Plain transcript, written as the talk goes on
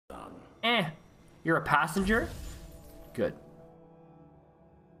You're a passenger? Good.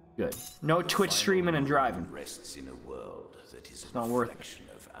 Good. No Twitch streaming and driving. Rests in a world that is It's not worth it.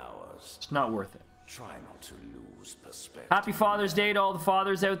 of ours. It's not worth it. Try not to lose perspective. Happy Father's Day to all the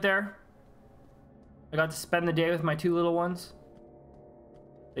fathers out there. I got to spend the day with my 2 little ones.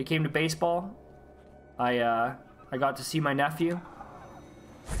 They came to baseball. I got to see my nephew.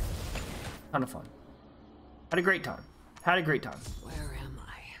 Ton of fun. Had a great time. Had a great time. Where am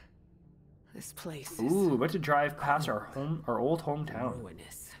I? This place is Ooh, about to drive past our old hometown.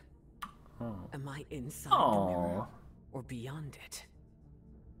 ruinous. Oh. Am I inside the Aw. mirror or beyond it?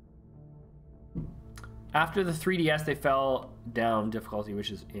 After the 3DS, they fell down difficulty,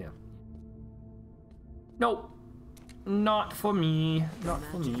 which is, yeah. Nope. Not for me. Not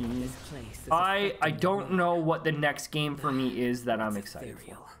for Imagine me. this place is I affecting don't the know what the next game for me is that I'm It's excited for.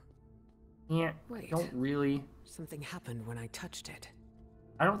 ethereal. Yeah, Wait. don't really. Something happened when I touched it.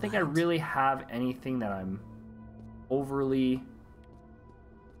 I don't think I Light. really have anything that I'm overly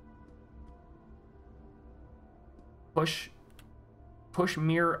push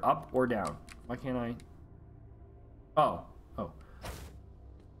mirror up or down. Why can't I? Oh,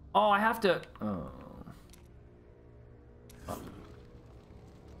 I have to. Oh.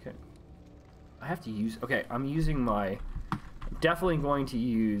 Okay. I have to use. Okay, I'm using my. I'm definitely going to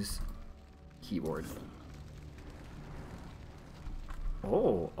use keyboard.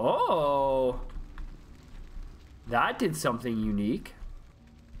 Oh. That did something unique.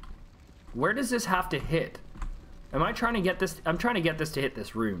 Where does this have to hit? Am I trying to get this? I'm trying to get this to hit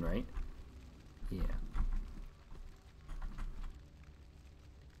this rune, right? Yeah.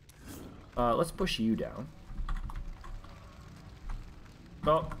 Let's push you down.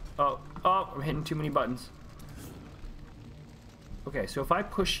 Oh, I'm hitting too many buttons. Okay, so if I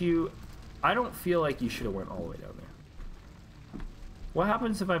push you, I don't feel like you should have went all the way down there. What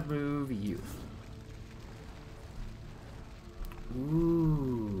happens if I move you?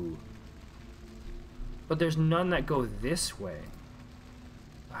 Ooh. But there's none that go this way.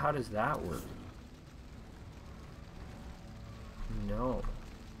 How does that work? No.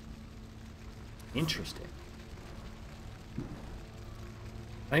 Interesting.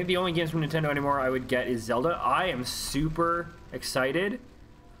 I think the only games from Nintendo anymore I would get is Zelda. I am super excited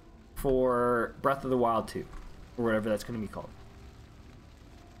for Breath of the Wild 2, or whatever that's going to be called.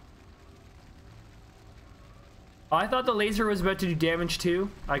 I thought the laser was about to do damage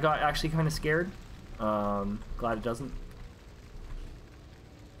too. I got actually kind of scared. Glad it doesn't.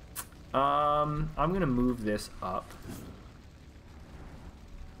 I'm gonna move this up.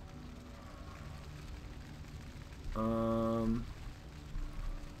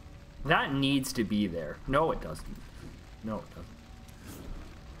 That needs to be there. No, it doesn't. No, it doesn't.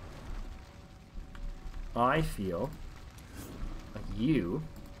 I feel like you.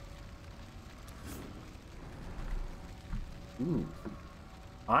 Ooh.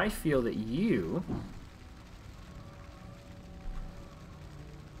 I feel that you.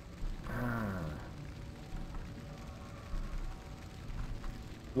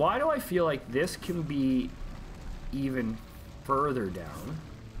 Why do I feel like this can be even further down?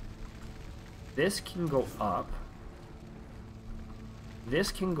 This can go up.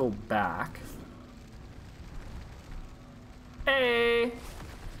 This can go back. Hey!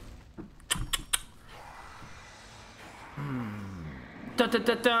 Da, da,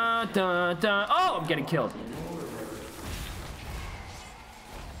 da, da, da, da. Oh, I'm getting killed.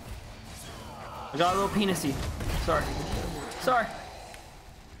 I got a little penisy. Sorry. Sorry.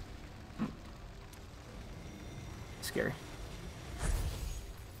 Scary.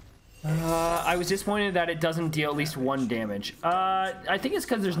 I was disappointed that it doesn't deal at least 1 damage. I think it's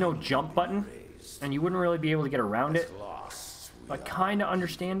because there's no jump button, and you wouldn't really be able to get around it. I kind of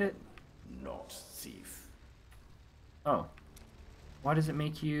understand it. Not thief. Oh. Why does it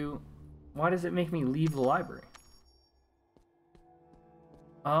make you... Why does it make me leave the library?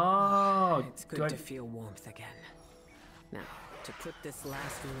 Oh. It's good to feel warmth again. Now, to put this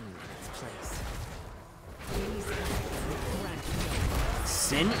last room in its place. Please grant me.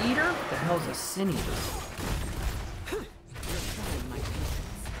 Sin Eater? What the hell's a Sin Eater? You're trying my patience.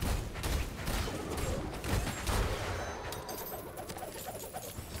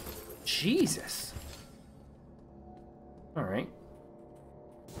 Jesus. Alright.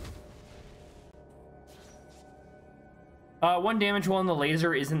 1 damage while in the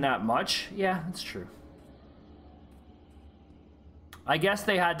laser isn't that much. Yeah, that's true. I guess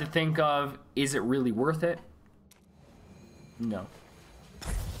they had to think of, is it really worth it? No.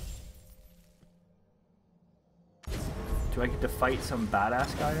 Do I get to fight some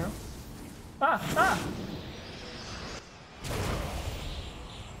badass guy now? Ah! Ah!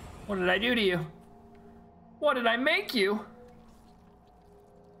 What did I do to you? What did I make you?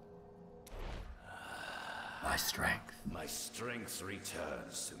 My strength. My strength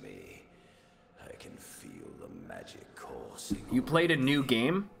returns to me. I can feel the magic coursing. You played a new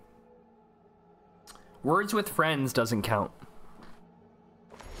game? Words with friends doesn't count.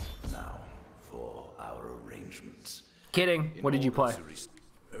 Now, for our arrangements. Kidding. What did you play?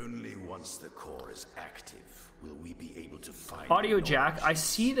 Only once the core is active will we be able to find Audio Jack, I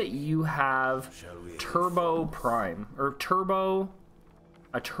see that you have Turbo Prime, or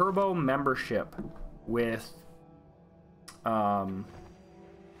a Turbo membership with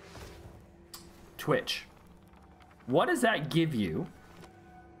Twitch. What does that give you,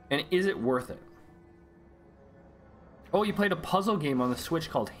 and is it worth it? Oh, you played a puzzle game on the Switch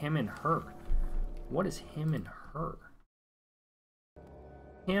called Him and Her. What is Him and Her?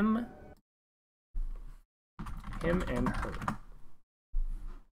 Him and Her.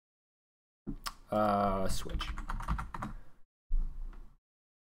 Switch.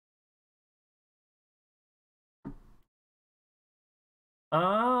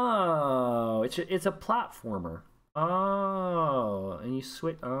 Oh, it's a platformer. Oh, and you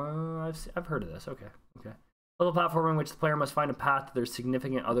switch. Oh, I've heard of this. Okay. Little platformer in which the player must find a path to their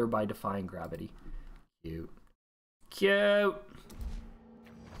significant other by defying gravity. Cute.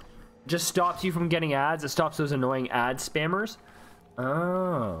 Just stops you from getting ads. It stops those annoying ad spammers.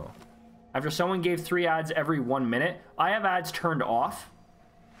 Oh. After someone gave 3 ads every 1 minute, I have ads turned off.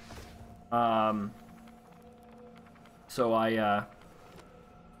 So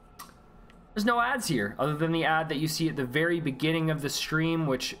there's no ads here other than the ad that you see at the very beginning of the stream,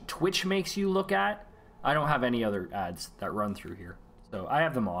 which Twitch makes you look at. I don't have any other ads that run through here, so I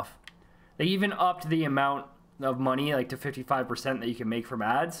have them off. They even upped the amount of money, like to 55%, that you can make from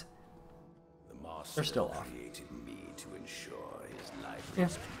ads. The master They're still off. created me to ensure his life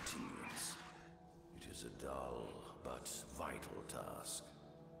continues. It is a dull but vital task.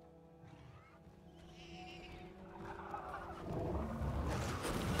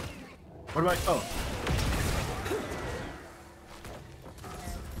 What about? Oh,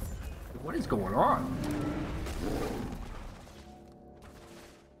 what is going on?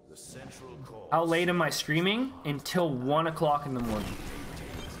 The central core How late am I streaming? Until 1 o'clock in the morning.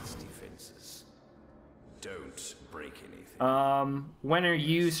 maintains its defenses. Don't break anything. When are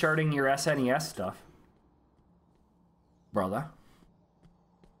you starting your SNES stuff, brother?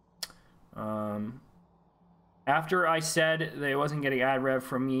 After I said that it wasn't getting ad rev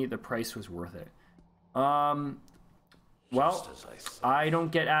from me, the price was worth it. Well, I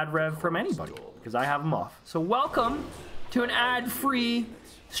don't get ad rev from anybody because I have them off. So welcome to an ad-free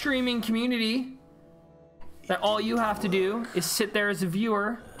streaming community that all you have to do is sit there as a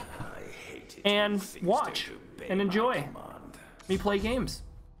viewer and watch and enjoy me play games.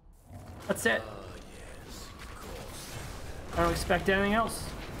 That's it. I don't expect anything else.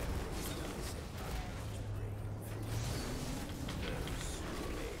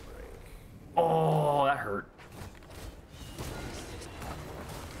 Oh, that hurt.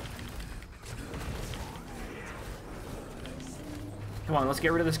 Come on, let's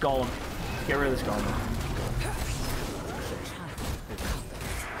get rid of this golem. Let's get rid of this golem.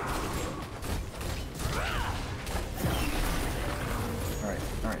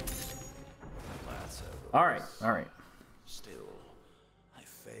 All right. Still, I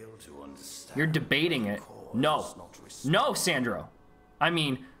fail to understand. You're debating it. No, Sandro. I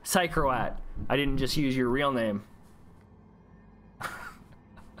mean, Psychroat. I didn't just use your real name.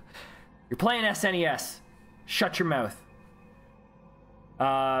 You're playing SNES. Shut your mouth.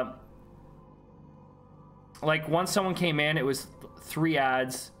 Like, once someone came in, it was 3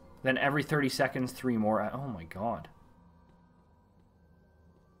 ads. Then every 30 seconds, 3 more. Oh my god.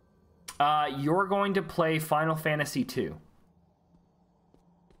 You're going to play Final Fantasy II.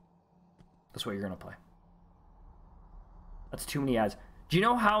 That's what you're gonna play. That's too many ads. Do you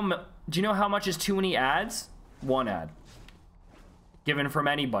know how much is too many ads? 1 ad. Given from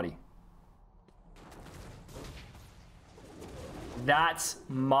anybody. That's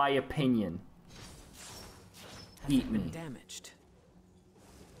my opinion. Eat me. Damaged.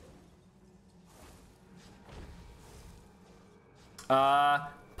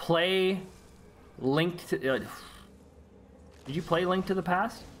 Play Link to... did you play Link to the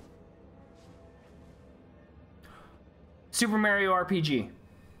Past? Super Mario RPG.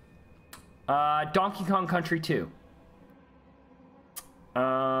 Donkey Kong Country 2.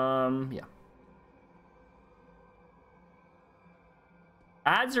 Yeah.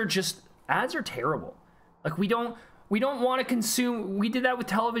 Ads are terrible. Like, we don't... We don't want to consume. We did that with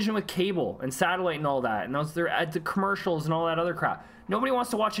television, with cable and satellite and all that, and those their ads, the commercials and all that other crap. Nobody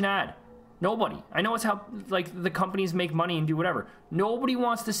wants to watch an ad. Nobody. I know it's how like the companies make money and do whatever. Nobody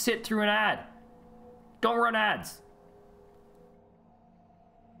wants to sit through an ad. Don't run ads.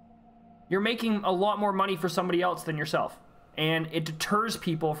 You're making a lot more money for somebody else than yourself, and it deters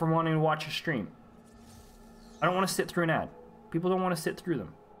people from wanting to watch a stream. I don't want to sit through an ad. People don't want to sit through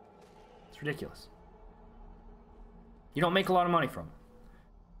them. It's ridiculous. You don't make a lot of money from it.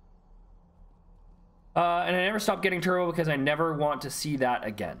 And I never stopped getting turbo because I never want to see that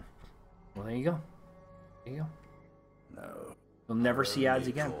again. Well, there you go. There you go. No. You'll never see ads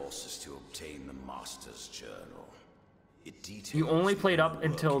The again. course is to obtain the Master's Journal. It details You only played the up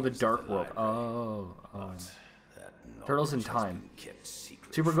until the workings of Dark World. library. Oh. That Turtles in knowledge has Time. been kept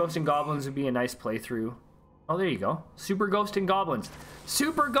secret Super from Ghost and me. Goblins would be a nice playthrough. Oh, there you go. Super Ghost and Goblins.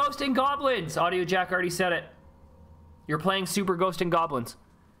 Super Ghost and Goblins! Audio Jack already said it. You're playing Super Ghost and Goblins.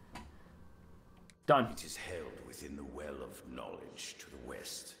 Done. It is held within the well of knowledge to the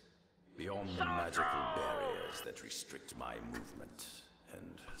west, beyond the magical barriers that restrict my movement,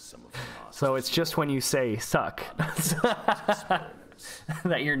 and some of the Master's So it's just when you say suck experiments.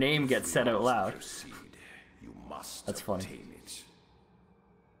 that your name gets said out loud. Proceed. You must That's funny. obtain it.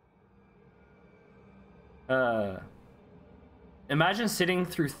 Imagine sitting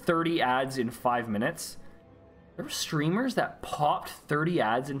through 30 ads in 5 minutes. There were streamers that popped 30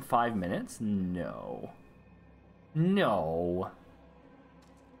 ads in 5 minutes? No. No.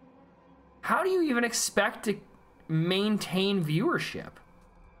 How do you even expect to maintain viewership?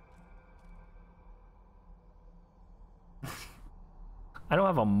 I don't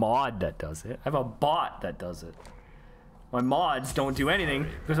have a mod that does it. I have a bot that does it. My mods don't do anything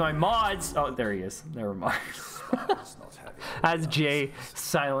because my mods... Oh, there he is. Never mind. It's not having As Jay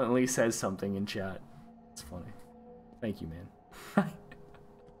silently says something in chat. It's funny. Thank you, man.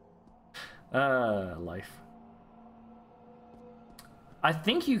 Life. I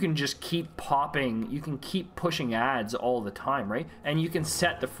think you can just keep popping, you can keep pushing ads all the time, right? And you can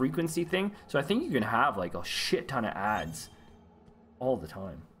set the frequency thing. So I think you can have like a shit ton of ads all the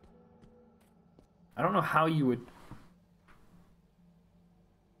time. I don't know how you would...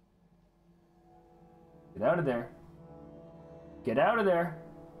 Get out of there. Get out of there.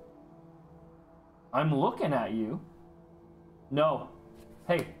 I'm looking at you. No.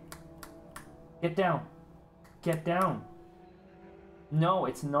 Hey. Get down. Get down. No,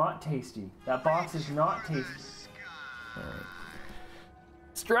 it's not tasty. That box is not tasty. All right.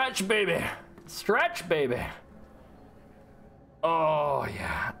 Stretch, baby. Stretch, baby. Oh,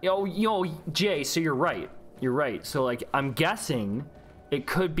 yeah. Yo, Jay, so you're right. You're right. So, like, I'm guessing it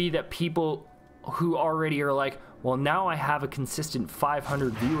could be that people who already are like, well, now I have a consistent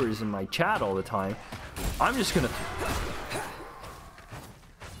 500 viewers in my chat all the time. I'm just going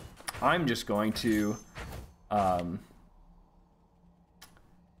to,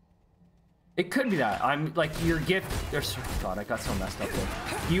 it could be that. I'm like, your gift, there's, God, I got so messed up there.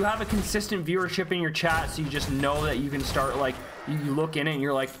 You have a consistent viewership in your chat, so you just know that you can start, like, you look in it and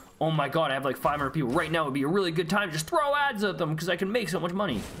you're like, oh my God, I have like 500 people. Right now would be a really good time to just throw ads at them because I can make so much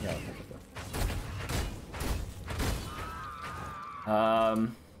money. Yeah.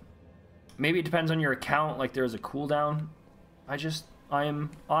 Maybe it depends on your account. Like there's a cooldown. I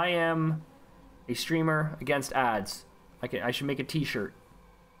am a streamer against ads. I should make a t-shirt.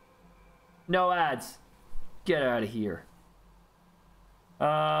 No ads. Get out of here.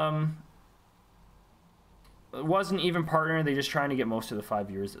 It wasn't even partner. They just trying to get most of the 5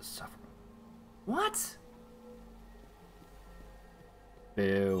 years that suffer. What?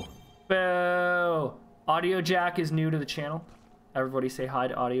 Boo. Boo. Audio Jack is new to the channel. Everybody say hi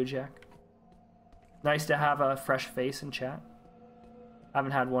to Audio Jack. Nice to have a fresh face in chat.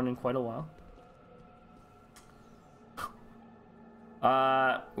 Haven't had one in quite a while.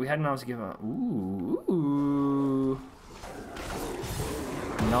 We had announced to give a ooh.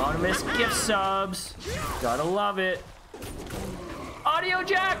 Anonymous gift subs. Gotta love it. Audio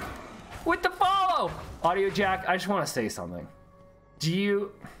Jack with the follow. Audio Jack, I just want to say something.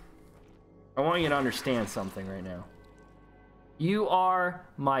 I want you to understand something right now. You are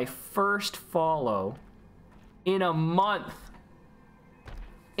my first follow in a month.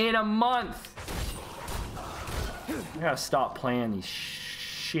 In a month. I gotta stop playing these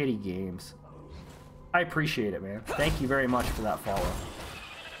shitty games. I appreciate it, man. Thank you very much for that follow.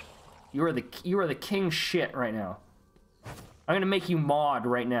 You are the king shit right now. I'm gonna make you mod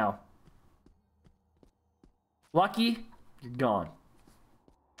right now. Lucky, you're gone.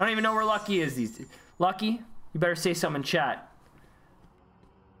 I don't even know where Lucky is these days. Lucky, you better say something in chat.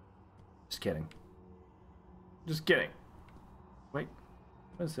 Just kidding. Just kidding. Wait,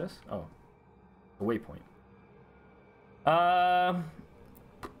 what is this? Oh, a waypoint.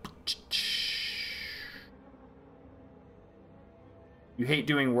 You hate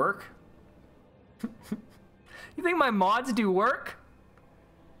doing work? You think my mods do work?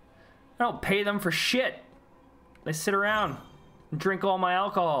 I don't pay them for shit. They sit around and drink all my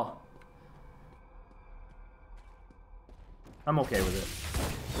alcohol. I'm okay with it.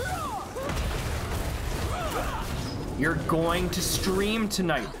 You're going to stream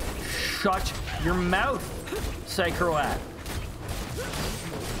tonight. Shut your mouth, Psychroat.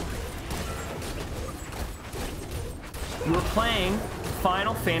 You were playing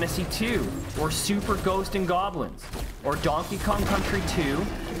Final Fantasy II, or Super Ghost and Goblins, or Donkey Kong Country 2,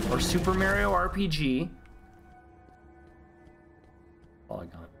 or Super Mario RPG. All I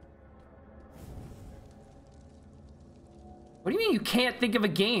got. What do you mean you can't think of a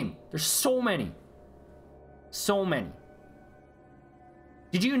game? There's so many. So many.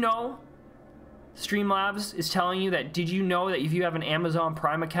 Did you know Streamlabs is telling you that, did you know that if you have an Amazon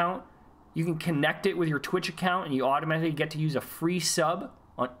Prime account, you can connect it with your Twitch account and you automatically get to use a free sub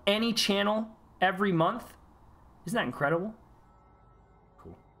on any channel every month? Isn't that incredible?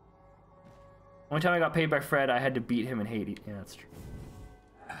 Cool. One time I got paid by Fred, I had to beat him in Hades. Yeah, that's true.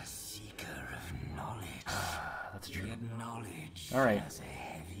 A seeker of knowledge. That's true. Knowledge. All right. Has a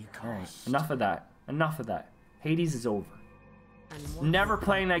heavy cost. All right. Enough of that. Enough of that. Hades is over. And Never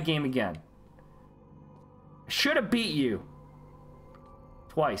playing that game again. I should have beat you.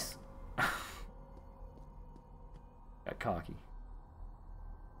 Twice. Got cocky.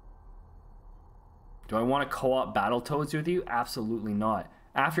 Do I want to co-op Battletoads with you? Absolutely not.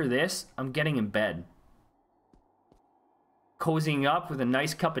 After this, I'm getting in bed. Cozying up with a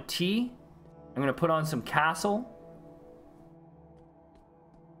nice cup of tea. I'm going to put on some Castle.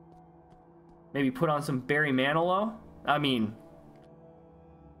 Maybe put on some Barry Manilow. I mean...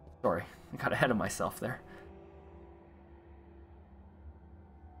 Sorry, I got ahead of myself there.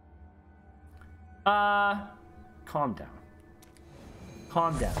 Calm down.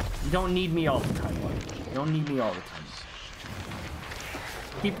 Calm down. You don't need me all the time, buddy. You don't need me all the time.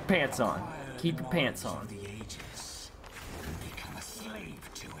 Keep your pants on. Keep your pants on. The ages and become a slave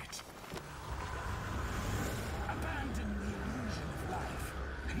to it. Abandon the illusion of life.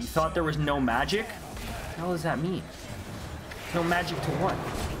 You thought there was no magic? What the hell does that mean? No magic to what?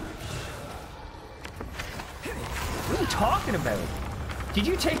 What are you talking about? Did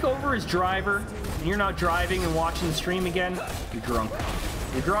you take over as driver and you're not driving and watching the stream again? You're drunk.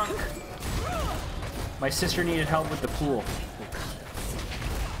 You're drunk. My sister needed help with the pool.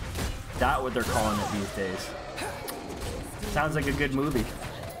 That's what they're calling it these days. Sounds like a good movie.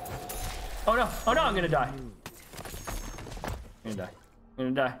 Oh no, I'm gonna die. I'm gonna die. I'm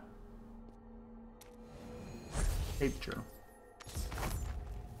gonna die. Tape journal.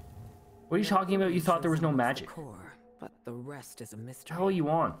 What are you talking about? You thought there was no magic. Core, but the rest is a mystery. What the hell are you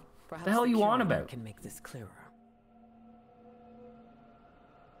on? What the hell are you on about? Can make this clearer.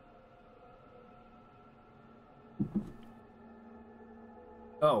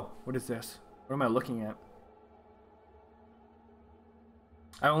 Oh, what is this? What am I looking at?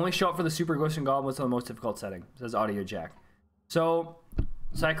 I only show up for the Super Ghost and Goblins on the most difficult setting. It says audio jack. So,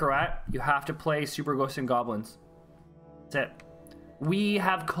 Psychroat, you have to play Super Ghost and Goblins. That's it. We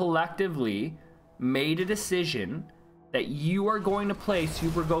have collectively made a decision that you are going to play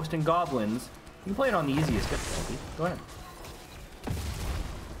Super Ghost and Goblins. You can play it on the easiest difficulty. Go ahead.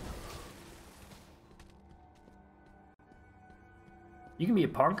 You can be a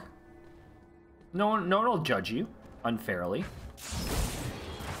punk. No one will judge you unfairly.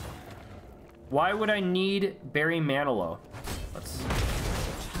 Why would I need Barry Manilow? Let's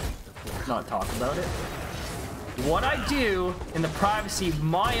not talk about it. What I do in the privacy of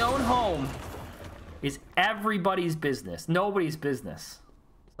my own home is everybody's business. Nobody's business.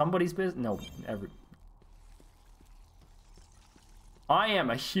 Somebody's business? No, I am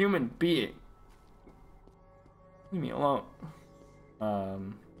a human being. Leave me alone.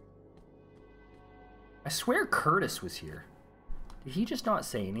 I swear Curtis was here. Did he just not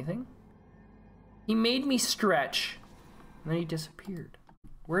say anything? He made me stretch, and then he disappeared.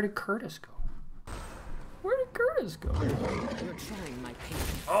 Where did Curtis go? Where did Curtis go? You're trying my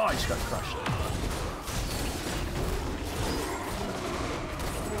patience. Oh, I just got crushed.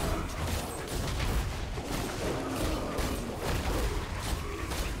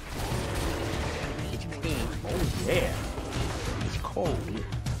 Oh yeah. It's cold.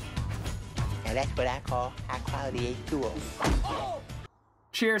 And that's what I call high quality H2O.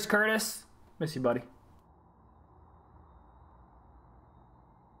 Cheers, Curtis. Miss you, buddy.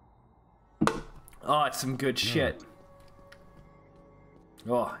 Oh, it's some good shit.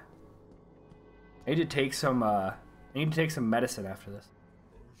 Oh. I need to take some medicine after this.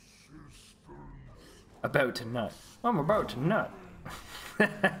 About to nut. I'm about to nut.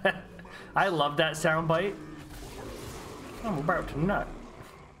 I love that soundbite. I'm about to nut.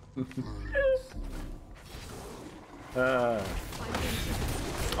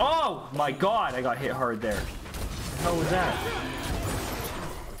 Oh my god, I got hit hard there. What the hell was that?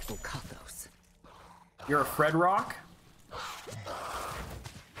 We'll cut those. You're a Freddrock?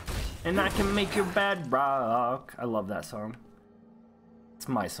 And I can make your bed rock. I love that song. It's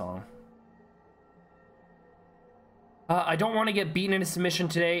my song. I don't want to get beaten in a submission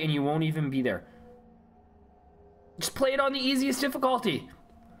today, and you won't even be there. Just play it on the easiest difficulty.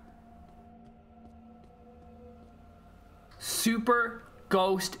 Super,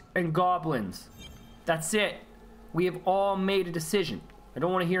 Ghost, and Goblins. That's it. We have all made a decision. I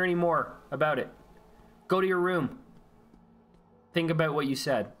don't want to hear any more about it. Go to your room. Think about what you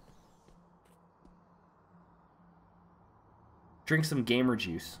said. Drink some gamer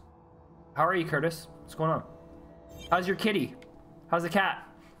juice. How are you, Curtis? What's going on? How's your kitty? How's the cat?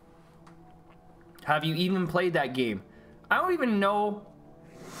 Have you even played that game? I don't even know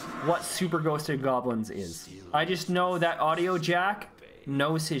what Super Ghost and Goblins is. I just know that Audio Jack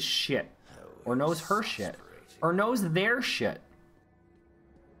knows his shit. Or knows her shit. Or knows their shit.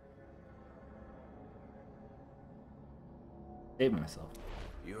 Save myself.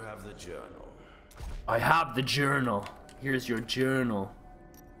 You have the journal. I have the journal. Here's your journal.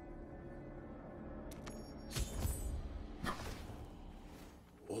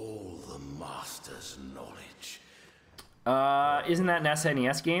 All the master's knowledge. Isn't that an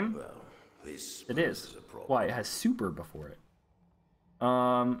SNES game? Well, this It is. a problem. Why? It has super before it.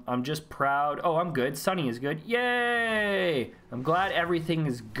 I'm just proud. Oh, I'm good. Sunny is good. Yay! I'm glad everything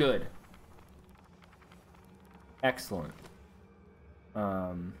is good. Excellent.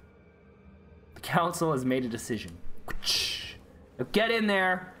 The council has made a decision. Now get in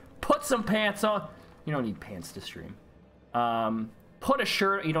there. Put some pants on. You don't need pants to stream. Put a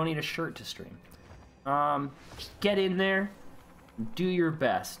shirt. You don't need a shirt to stream. Just get in there. Do your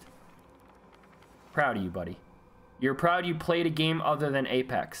best. Proud of you, buddy. You're proud you played a game other than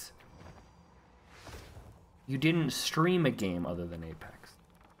Apex. You didn't stream a game other than Apex.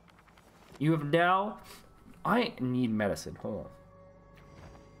 You have now... I need medicine. Hold on.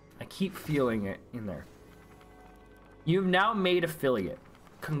 I keep feeling it in there. You've now made affiliate.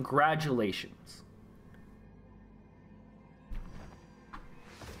 Congratulations.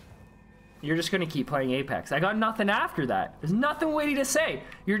 You're just going to keep playing Apex. I got nothing after that. There's nothing waiting to say.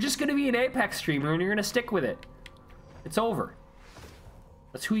 You're just going to be an Apex streamer and you're going to stick with it. It's over.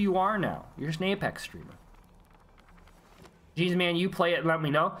 That's who you are now. You're just an Apex streamer. Jeez, man, you play it and let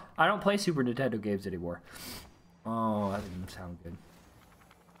me know. I don't play Super Nintendo games anymore. Oh, that didn't sound good.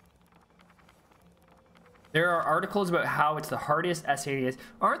 There are articles about how it's the hardest SNES.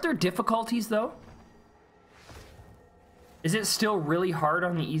 Aren't there difficulties, though? Is it still really hard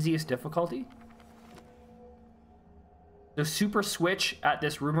on the easiest difficulty? The Super Switch at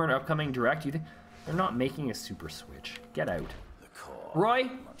this rumored upcoming Direct, you think? They're not making a Super Switch. Get out. The core, Roy,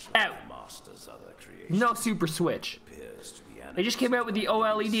 much like out. the master's other creations, No Super Switch. appears to be They just came out with the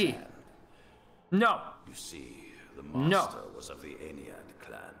OLED. No. You see, the No. master was of the Aeneid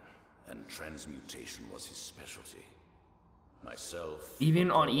clan, and transmutation was his specialty. Myself,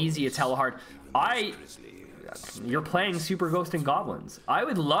 Even on easy, it's hella hard. You're playing Super Ghost and Goblins. I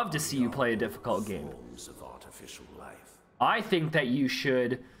would love to see you play a difficult game. forms of artificial life. I think that you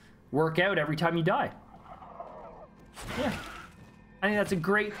should work out every time you die. Yeah. I think that's a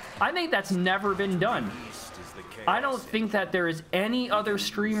great... I think that's never been done. I don't think that there is any other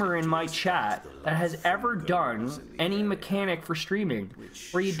streamer in my chat that has ever done any mechanic for streaming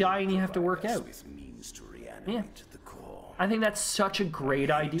where you die and you have to work out. With means to reanimate Yeah. the core. I think that's such a great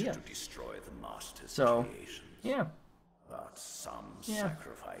idea. To destroy the master's So, creations. yeah. But some Yeah.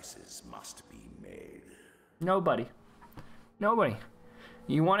 sacrifices must be made. Nobody. Nobody.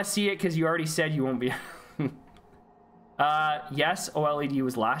 You want to see it because you already said you won't be... Yes, OLED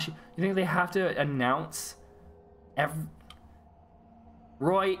was last year. You think they have to announce...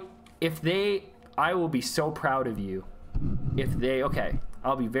 Roy, if they... I will be so proud of you. If they... Okay,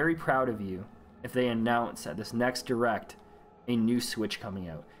 I'll be very proud of you if they announce at this next Direct a new Switch coming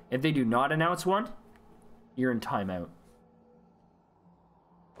out. If they do not announce one, you're in timeout.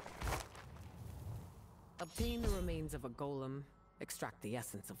 Obtain the remains of a golem, extract the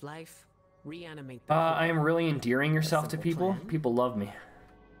essence of life, reanimate the I am really endearing yourself to simple people. plan. People love me.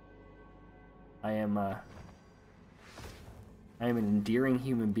 I am an endearing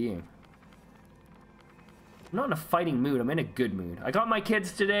human being. I'm not in a fighting mood. I'm in a good mood. I got my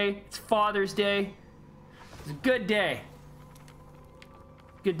kids today. It's Father's Day. It's a good day.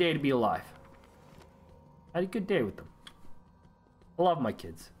 Good day to be alive. I had a good day with them. I love my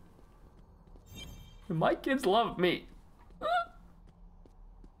kids. And my kids love me.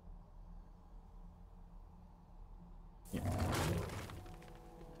 Yeah.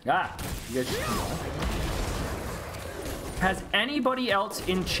 Ah, you guys has anybody else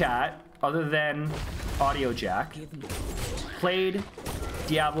in chat, other than Audio Jack, played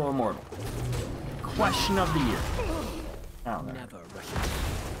Diablo Immortal? Question of the year. I don't know.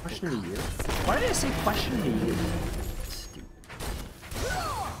 Question of the year? Why did I say question of the year? Stupid.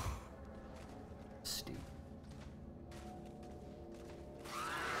 Stupid.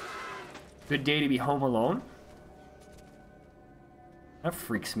 Good day to be home alone? That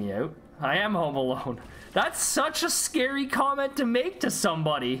freaks me out. I am home alone. That's such a scary comment to make to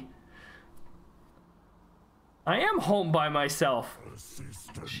somebody. I am home by myself.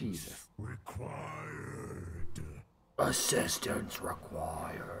 Jesus. Assistance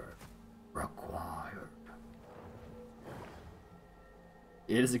required.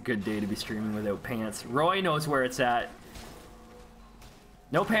 It is a good day to be streaming without pants. Roy knows where it's at.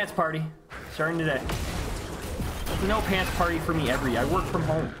 No pants party. Starting today. There's no pants party for me I work from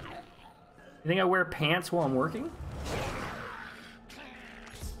home. You think I wear pants while I'm working?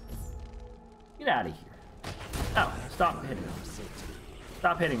 Get out of here. Oh, stop hitting me.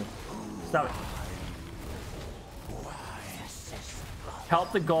 Stop hitting me. Stop it.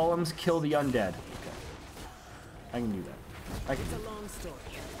 Help the golems kill the undead. Okay. I can do that. I can do It's a long story.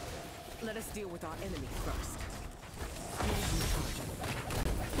 Let us deal with our enemy first.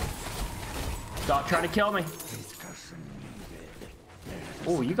 Stop trying to kill me.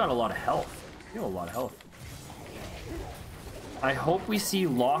 Oh, you got a lot of health. You have a lot of health. I hope we see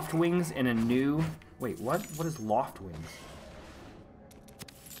Loft Wings in a new... Wait, what? What is Loft Wings?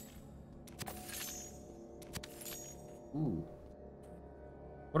 Ooh.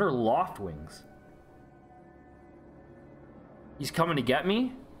 What are Loft Wings? He's coming to get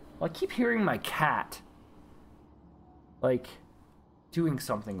me? Well, I keep hearing my cat. Like, doing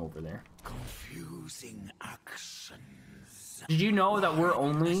something over there. Confusing actions. Did you know that we're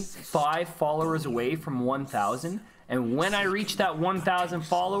only 5 followers away from 1,000? And when I reach that 1,000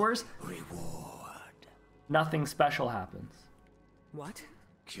 followers, nothing special happens. What?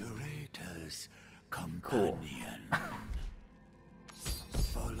 Curator's companion. Cool.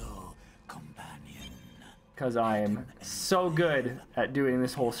 Follow companion. Because I am so good at doing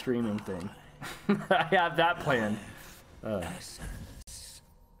this whole streaming thing. I have that planned.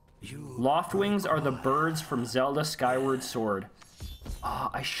 Loft Wings are the birds from Zelda Skyward Sword.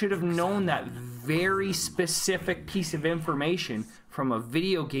 I should have known that very specific piece of information from a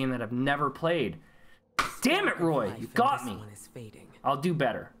video game that I've never played. Damn it, Roy! You got me! I'll do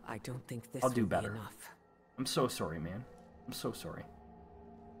better. I don't think this I'll do will be better. enough. I'm so sorry, man. I'm so sorry.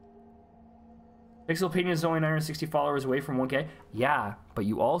 Pixel Opinion is only 960 followers away from 1K. Yeah, but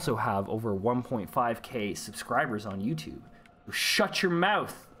you also have over 1.5K subscribers on YouTube. So shut your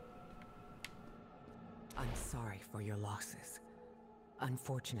mouth! I'm sorry for your losses.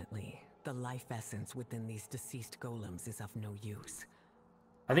 Unfortunately, the life essence within these deceased golems is of no use.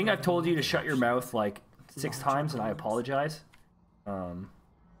 I think I've told you to shut your mouth like 6 times, and I apologize.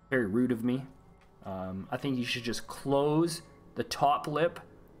 Very rude of me. I think you should just close the top lip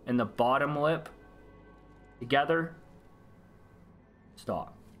and the bottom lip together.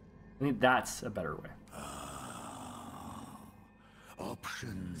 Stop. I think that's a better way.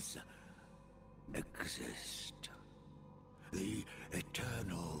 Options exist. The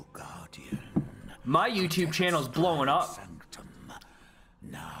Eternal Guardian. My YouTube channel's blowing up. Sanctum.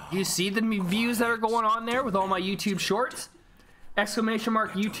 Now. You see the views that are going on there with all my YouTube shorts? Exclamation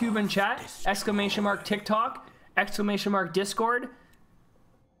mark YouTube in chat. Exclamation mark TikTok. Exclamation mark Discord.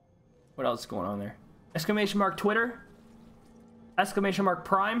 What else is going on there? Exclamation mark Twitter. Exclamation mark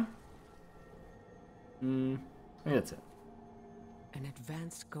Prime. I think that's it. An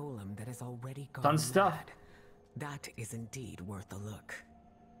advanced golem that has already gone Fun stuff. mad. That is indeed worth a look.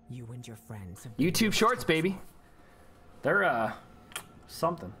 You and your friends have YouTube shorts, baby. They're,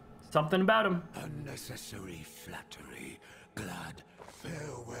 something. Something about them. Unnecessary flattery. Glad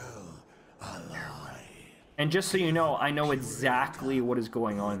farewell, ally. And just so you know, I know exactly what is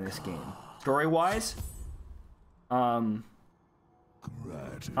going on in this game. Story-wise, I'm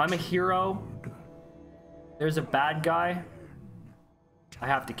a hero. There's a bad guy. I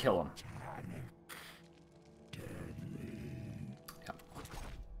have to kill him. Yep.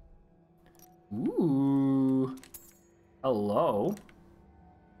 Ooh. Hello.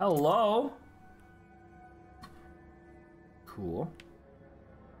 Hello. Cool.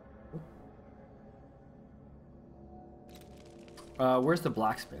 Where's the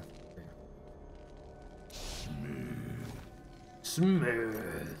blacksmith?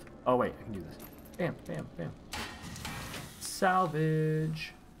 Smooth. Oh wait, I can do this. Bam, bam, bam.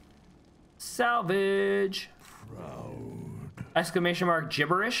 Salvage. Salvage. Exclamation mark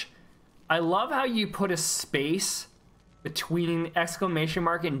gibberish. I love how you put a space between exclamation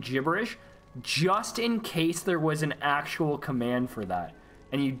mark and gibberish just in case there was an actual command for that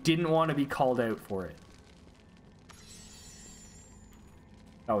and you didn't want to be called out for it.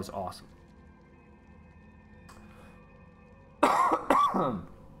 That was awesome.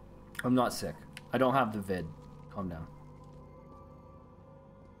 I'm not sick. I don't have the vid. Calm down.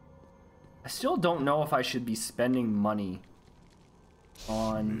 I still don't know if I should be spending money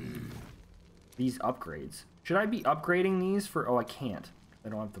on these upgrades. Should I be upgrading these for... Oh, I can't. I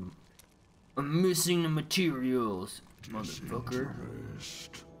don't have them. I'm missing the materials, motherfucker.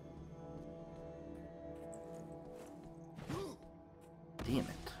 Damn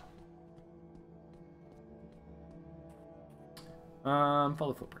it.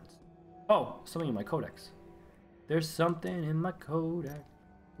 Follow footprints. Oh, something in my codex. There's something in my codex.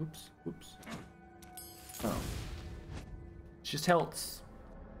 Oops, oops. Oh. It's just hilts.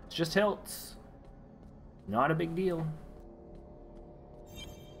 It's just hilts. Not a big deal.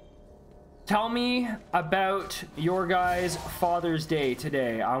 Tell me about your guys' Father's Day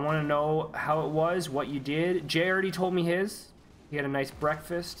today. I want to know how it was, what you did. Jay already told me his. He had a nice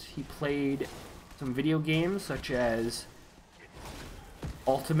breakfast. He played some video games such as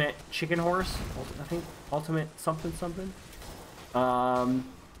Ultimate Chicken Horse. I think Ultimate something something.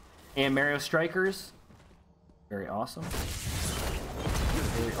 And Mario Strikers. Very awesome.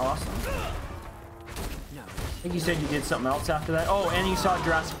 Very awesome. I think you said you did something else after that. Oh, and you saw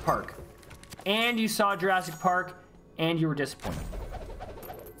Jurassic Park. And you saw Jurassic Park, and you were disappointed.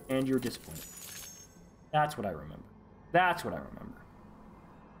 And you were disappointed. That's what I remember. That's what I remember.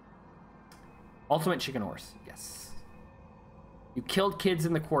 Ultimate Chicken Horse. Yes. You killed kids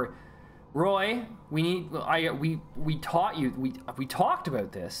in the quarry. Roy, we taught you. We talked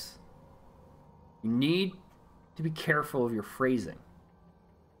about this. You need to be careful of your phrasing.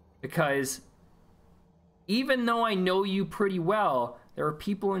 Because even though I know you pretty well, there are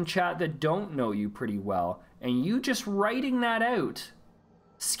people in chat that don't know you pretty well. And you just writing that out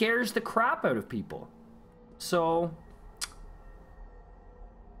scares the crap out of people. So,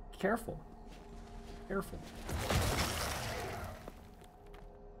 careful. Careful.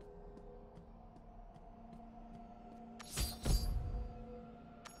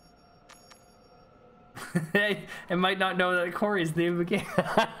 I might not know that Corey's name again.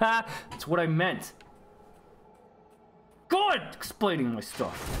 That's what I meant. Good! Explaining my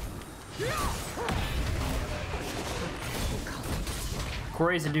stuff.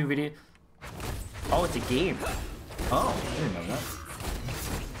 Corey's a new video. Oh, it's a game. Oh, I didn't know that.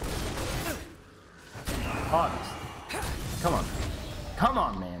 Obviously. Come on. Come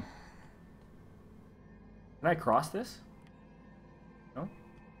on, man. Can I cross this? No?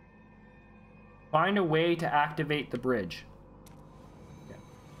 Find a way to activate the bridge. Okay.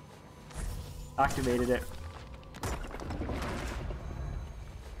 Activated it.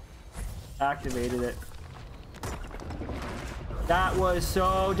 Activated it. That was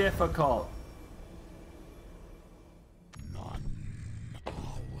so difficult.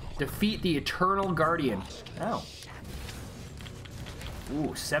 Defeat the Eternal Guardian. Oh.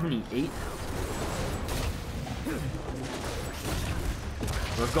 Ooh, 78.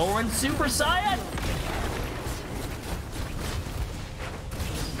 We're going Super Saiyan!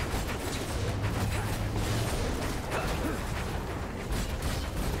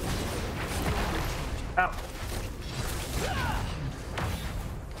 Ow.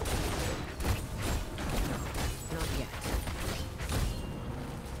 Not yet.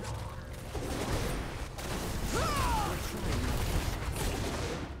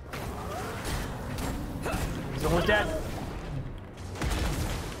 He's almost dead.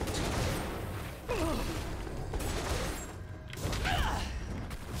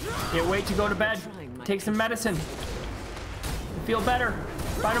 Can't wait to go to bed. Take some medicine. Feel better.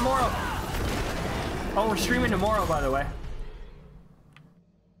 By tomorrow. Oh, we're streaming tomorrow, by the way.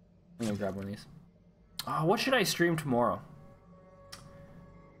 I'm gonna grab one of these. What should I stream tomorrow?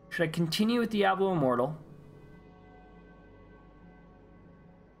 Should I continue with Diablo Immortal?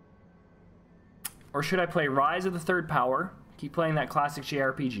 Or should I play Rise of the Third Power? Keep playing that classic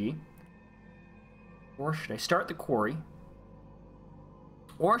JRPG. Or should I start the Quarry?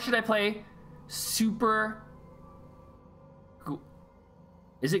 Or should I play Super...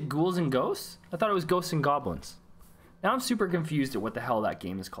 Is it Ghouls and Ghosts? I thought it was Ghosts and Goblins. Now I'm super confused at what the hell that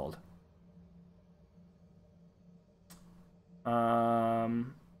game is called.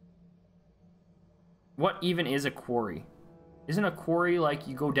 What even is a quarry? Isn't a quarry like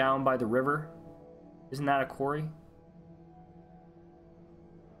you go down by the river? Isn't that a quarry?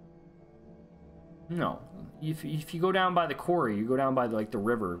 No. If you go down by the quarry, you go down by the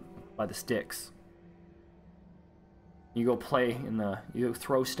river, by the sticks. You go play in the... You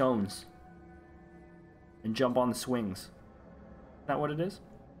throw stones. And jump on the swings. Is that what it is?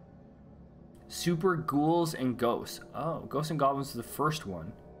 Super Ghouls and Ghosts. Oh, Ghosts and Goblins is the first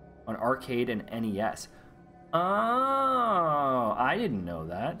one. On arcade and NES. Oh, I didn't know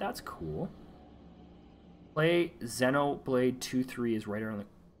that. That's cool. Play Xenoblade 2-3 is right around the...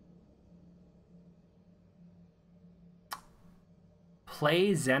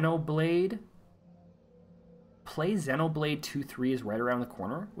 Play Xenoblade 2-3 is right around the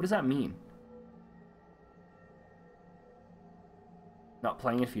corner? What does that mean? Not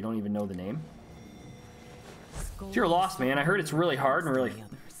playing it if you don't even know the name? It's your loss, man. I heard it's really hard and really...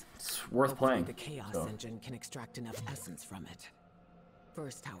 It's worth playing. The Chaos Engine can extract enough essence from it.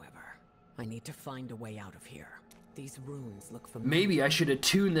 First, however, I need to find a way out of here. These runes look familiar. Maybe I should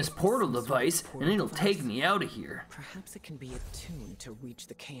attune this portal device and it'll take me out of here. Perhaps it can be attuned to reach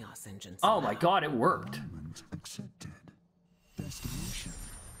the Chaos Engine. Oh my god, it worked. Accepted. Destination,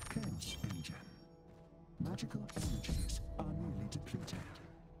 Chaos Engine. Magical energies are nearly depleted.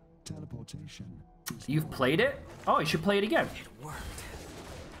 Teleportation. You've played it? Oh, you should play it again. It worked.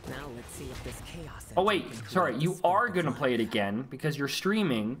 Now let's see if this Chaos Engine... Oh wait, sorry, you are gonna play it again because you're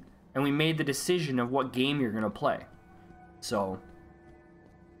streaming and we made the decision of what game you're gonna play. So,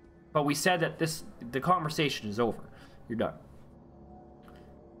 but we said that the conversation is over. You're done.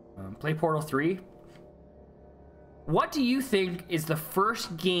 Play Portal 3. What do you think is the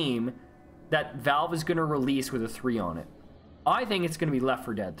first game that Valve is gonna release with a 3 on it? I think it's gonna be Left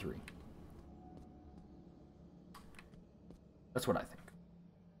 4 Dead 3. That's what I think.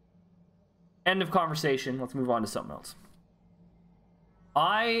 End of conversation. Let's move on to something else.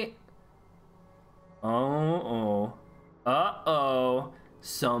 Uh-oh.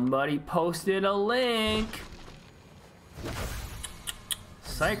 Somebody posted a link.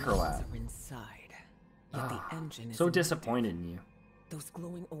 Psychrolab. Inside. Yet the engine is So disappointed in you. Those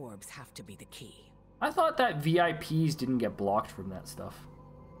glowing orbs have to be the key. I thought that VIPs didn't get blocked from that stuff.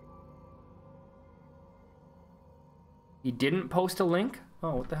 You didn't post a link?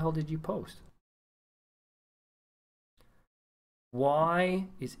 Oh, what the hell did you post? Why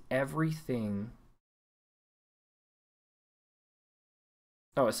is everything...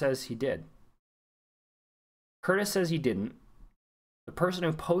 Oh, it says he did. Curtis says he didn't. The person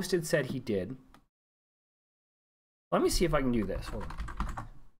who posted said he did. Let me see if I can do this. Hold on.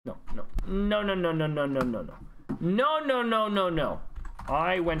 No. No.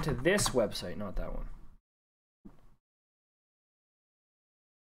 I went to this website, not that one.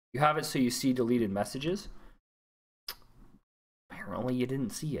 You have it so you see deleted messages? Apparently you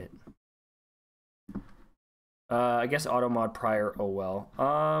didn't see it. I guess Automod prior, oh well.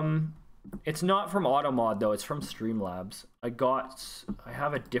 It's not from Automod though, it's from Streamlabs. I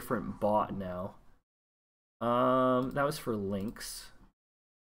have a different bot now. That was for links.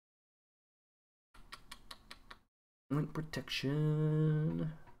 Link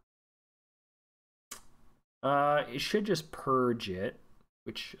protection. It should just purge it,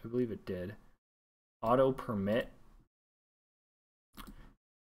 which I believe it did. Auto permit.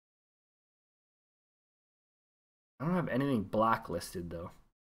 I don't have anything blacklisted though.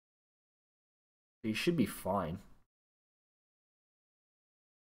 You should be fine.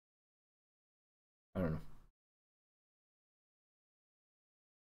 I don't know.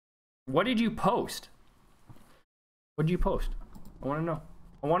 What did you post? What did you post? I want to know.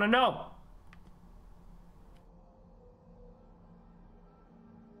 I want to know.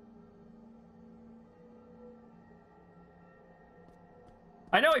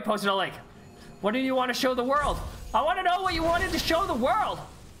 I know he posted a link. What did you want to show the world? I want to know what you wanted to show the world.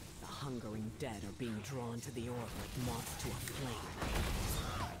 The hungering dead are being drawn to the orb like moths to a flame.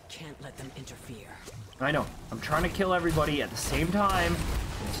 Can't let them interfere. I know. I'm trying to kill everybody at the same time.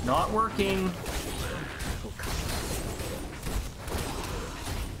 It's not working.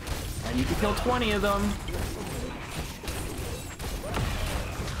 I need to kill 20 of them.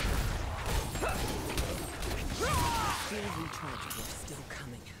 Still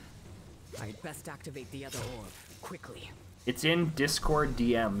coming. I'd best activate the other orb quickly. It's in Discord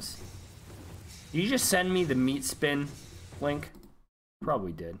DMs. Did you just send me the meat spin link?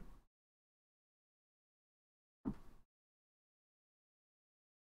 Probably did.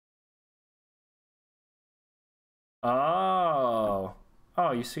 Oh.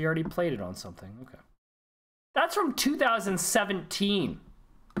 Oh, you see, you already played it on something. Okay. That's from 2017.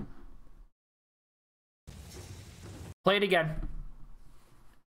 Play it again.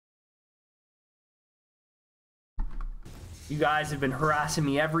 You guys have been harassing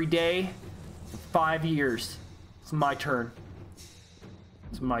me every day for 5 years. It's my turn.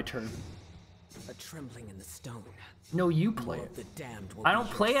 It's my turn. A trembling in the stone. No, you play it. The damned will I be don't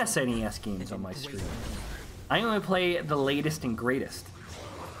your play son. SNES games on my And stream. embrace I only play the latest and greatest.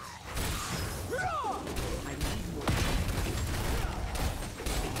 I need more.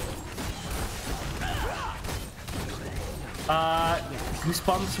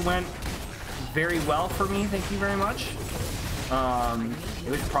 Goosebumps went very well for me, thank you very much. It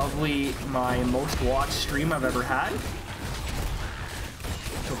was probably my most watched stream I've ever had.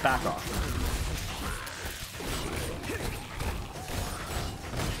 So back off.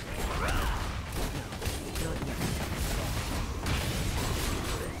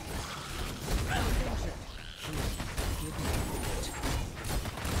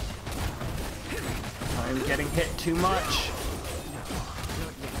 I'm getting hit too much.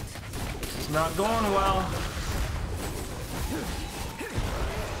 This is not going well.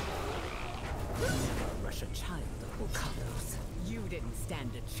 Rush a child of Volcanos. You didn't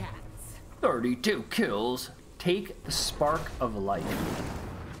stand a chance. 32 kills. Take the spark of life.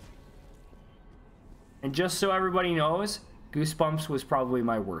 And just so everybody knows, Goosebumps was probably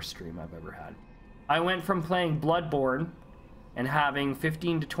my worst stream I've ever had. I went from playing Bloodborne and having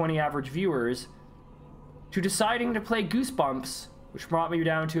 15 to 20 average viewers to deciding to play Goosebumps, which brought me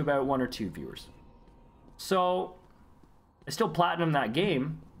down to about 1 or 2 viewers. So, I still platinumed that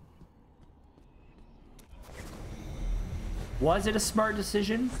game. Was it a smart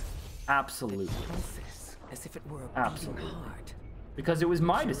decision? Absolutely. Pulses, as if it were a beating Absolutely. heart. Because it was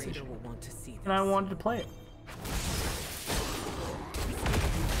my Curator decision, will want to see and I this. wanted to play it.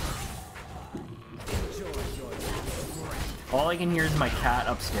 Enjoy your last breath. All I can hear is my cat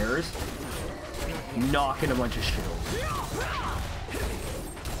upstairs knocking a bunch of shit over.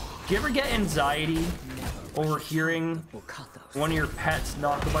 Do you ever get anxiety over hearing Volcanos. one of your pets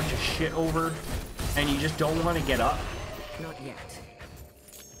knock a bunch of shit over and you just don't want to get up? Not yet.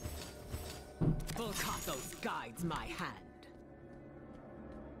 Volcanos guides my hand.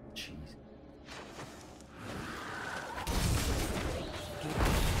 Jeez.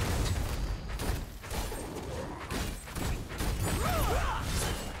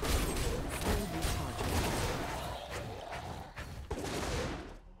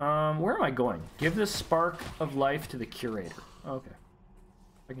 Where am I going? Give the spark of life to the curator. Okay.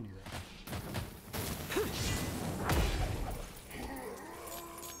 I can do that.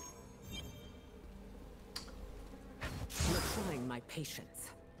 You're trying my patience.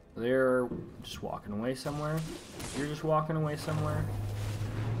 They're just walking away somewhere. You're just walking away somewhere.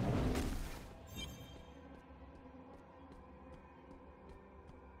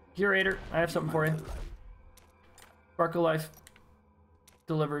 Curator, I have something for you. Spark of life.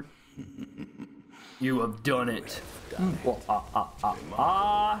 Delivered. You have done it. Now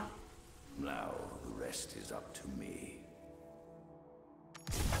the rest is up to me.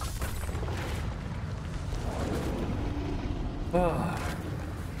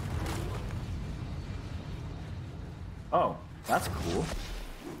 Oh, that's cool.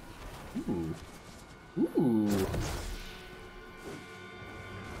 Ooh. Ooh.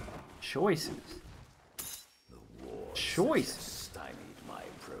 Choices. Choices. Stymied my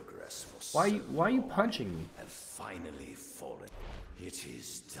progress for Why so are you long, punching me? have finally fallen. It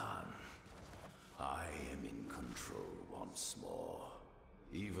is done. I am in control once more.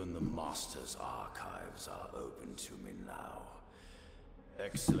 Even the Master's archives are open to me now.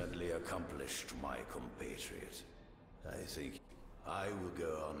 Excellently accomplished, my compatriot. I think I will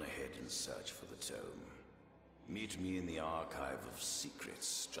go on ahead and search for the tome. Meet me in the Archive of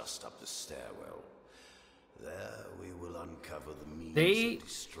Secrets just up the stairwell. There we will uncover the means of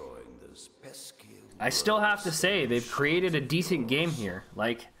destroying those pesky... I still have to say, they've created a decent game here.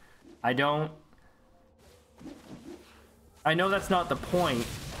 Like, I know that's not the point,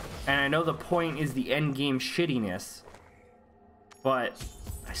 and I know the point is the end game shittiness, but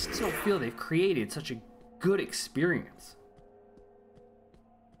I still feel they've created such a good experience.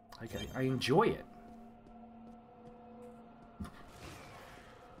 Like, I enjoy it.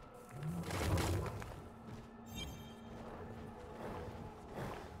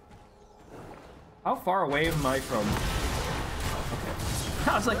 How far away am I from... Okay.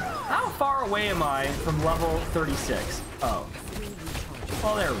 I was like, how far away am I from level 36? Oh.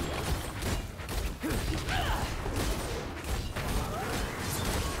 Well, there we go.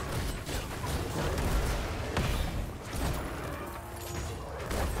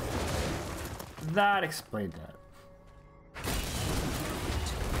 that explained that.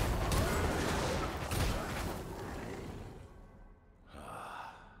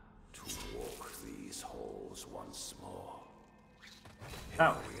 To walk these halls once more.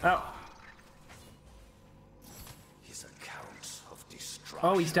 Ow, ow. His account of destruction.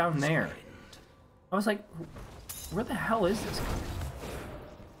 Oh, he's down there. is I was like, where the hell is this guy?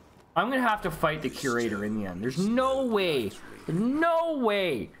 I'm gonna have to fight the curator in the end. There's no way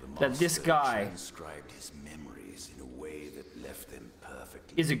that this guy transcribed his memories in a way that left them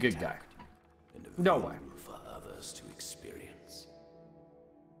perfectly is a good guy. and No way. available for others to experience.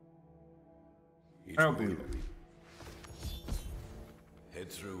 I don't believe it.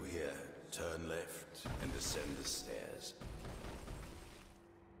 Head through here, turn left, and descend the stairs.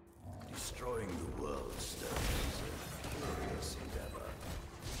 Destroying the world's stones is a curious endeavor.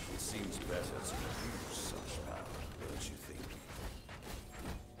 It seems better to use such power, don't you think?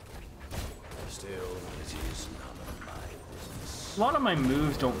 Still, it is none of my business. A lot of my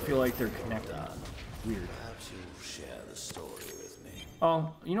moves don't feel like they're connected. Weird. Perhaps you'll share the story with me.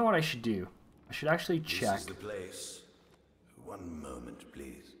 Oh, you know what I should do? I should actually check. This is the place. One moment,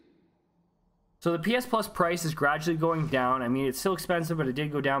 please. So the PS Plus price is gradually going down. I mean, it's still expensive, but it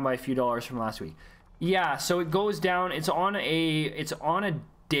did go down by a few dollars from last week. Yeah, so it goes down. It's on a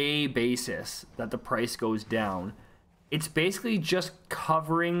day basis that the price goes down. It's basically just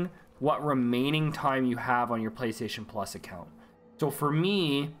covering what remaining time you have on your PlayStation Plus account. So for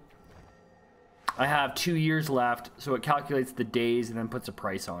me, I have 2 years left, so it calculates the days and then puts a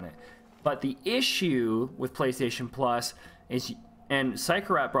price on it. But the issue with PlayStation Plus is, and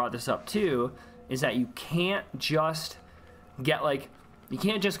Psychorat brought this up too, is that you can't just get you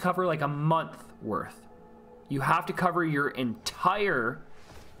can't just cover like a month worth. You have to cover your entire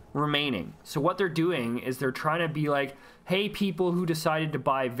remaining. So what they're doing is they're trying to be like, hey, people who decided to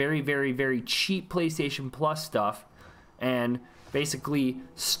buy very, very, very cheap PlayStation Plus stuff and basically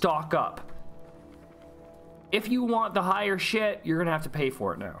stock up. If you want the higher shit, you're gonna have to pay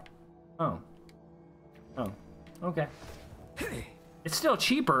for it now. Oh, okay. It's still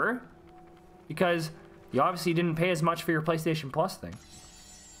cheaper because you obviously didn't pay as much for your PlayStation Plus thing.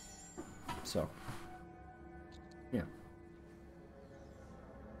 So, yeah.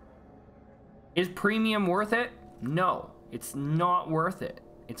 Is premium worth it? No, it's not worth it.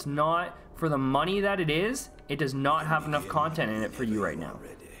 It's not for the money that it is. It does not have enough content in it for you right now.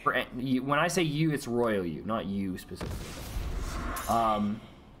 When I say you, it's royal you, not you specifically.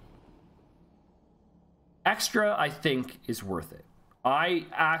 Extra, I think, is worth it. I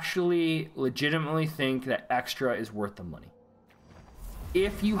actually legitimately think that Extra is worth the money.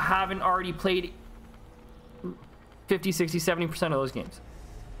 If you haven't already played 50, 60, 70% of those games.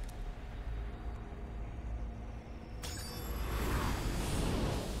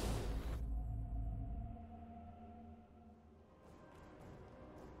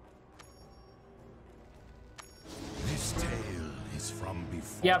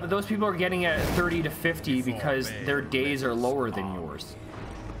 Yeah, but those people are getting it at 30 to 50 because their days are lower than yours.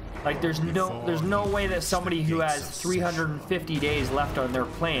 Like, there's no way that somebody who has 350 days left on their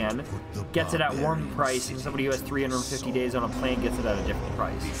plan gets it at one price, and somebody who has 350 days on a plan gets it at a different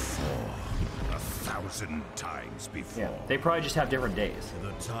price. 1,000 times before. Yeah, they probably just have different days.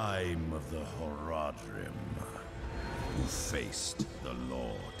 The time of the Horadrim, who faced the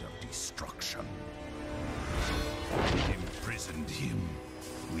Lord of Destruction, imprisoned him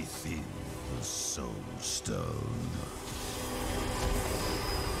within the Soul Stone.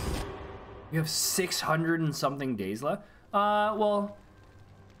 You have 600 and something days left? Well,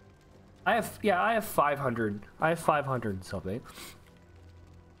 I have 500. I have 500 and something.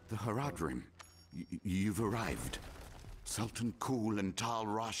 The Horadrim, you've arrived. Sultan Kul and Tal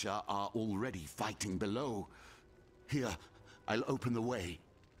Rasha are already fighting below. Here, I'll open the way.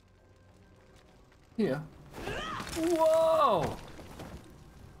 Yeah. Whoa!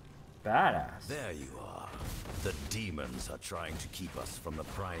 Badass. There you are. The demons are trying to keep us from the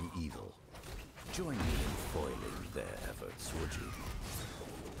prime evil. Join me in foiling their efforts, would you?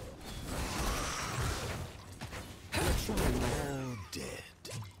 All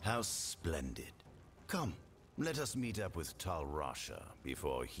dead. How splendid. Come, let us meet up with Tal Rasha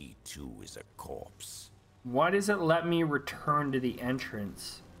before he too is a corpse. Why does it let me return to the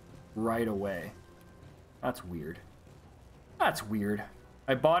entrance right away? That's weird. That's weird.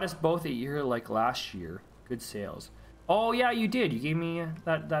 I bought us both a year like last year. Good sales. Oh yeah, you did. You gave me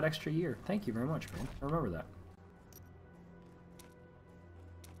that extra year. Thank you very much, man. I remember that.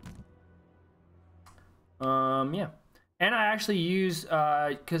 Yeah. And I actually use,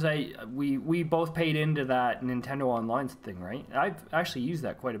 because we both paid into that Nintendo Online thing, right? I've actually used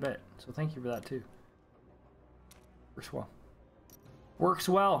that quite a bit. So thank you for that too. Works well. Works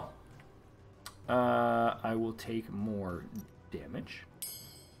well. I will take more damage.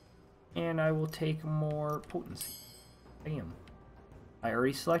 And I will take more potency. Bam. I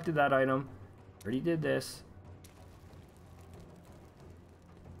already selected that item. Already did this.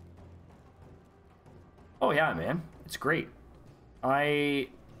 Oh yeah, man. It's great. I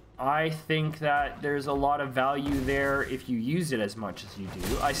think that there's a lot of value there if you use it as much as you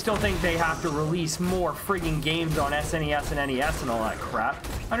do. I still think they have to release more friggin' games on SNES and NES and all that crap.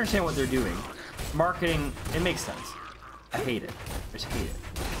 I understand what they're doing. Marketing, it makes sense. I hate it. I just hate it.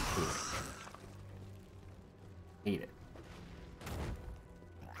 Hate it. Hate it.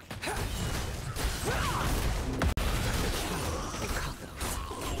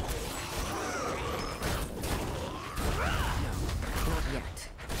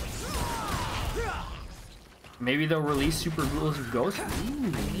 Maybe they'll release Super Rules of Ghosts?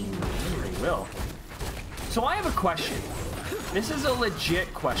 Ooh, they will. So I have a question. This is a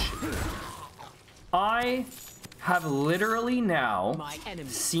legit question. I have literally now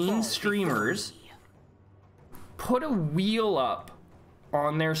seen streamers put a wheel up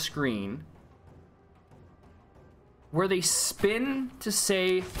on their screen where they spin to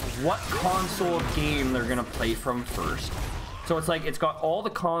say what console of game they're gonna play from first. So it's like, it's got all the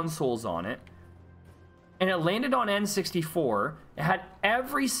consoles on it. And it landed on N64. It had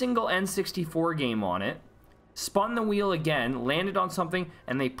every single N64 game on it. Spun the wheel again, landed on something,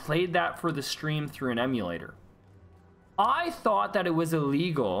 and they played that for the stream through an emulator. I thought that it was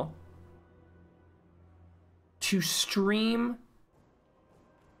illegal to stream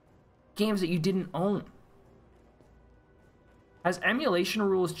games that you didn't own. Has emulation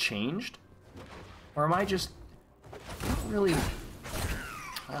rules changed? Or am I just not really...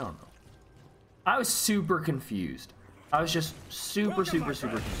 I don't know. I was super confused. I was just super confused.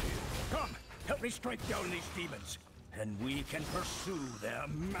 Come, help me strike down these demons, and we can pursue their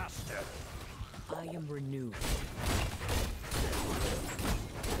master. I am renewed.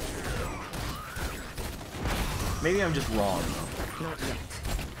 Maybe I'm just wrong. Not yet.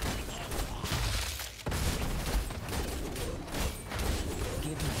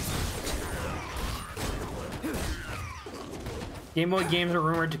 Game Boy games are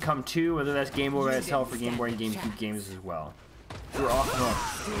rumored to come too, whether that's Game Boy by itself or Game Boy and GameCube games as well.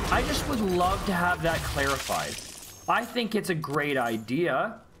 I just would love to have that clarified. I think it's a great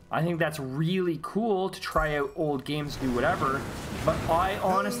idea. I think that's really cool to try out old games, do whatever. But I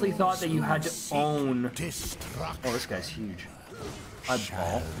honestly thought that you had to own... Oh, this guy's huge.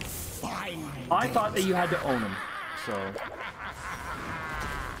 Oddball. I thought that you had to own him, so...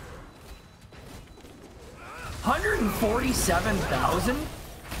 147,000?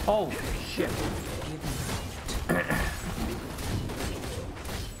 Oh shit.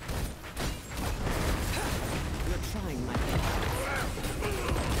 You're trying my best.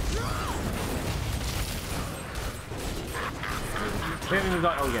 We haven't even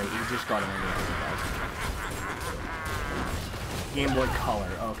got... Oh yeah, we just got him in the Game Boy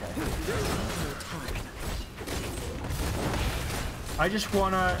Color, okay. I just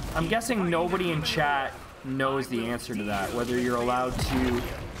wanna... I'm guessing nobody in chat knows the answer to that, whether you're allowed to...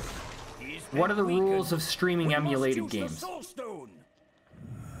 What are the rules of streaming emulated games?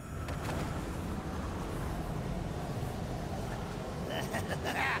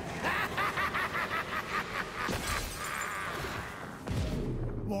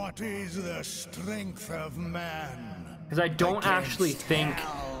 What is the strength of man? Because I don't actually think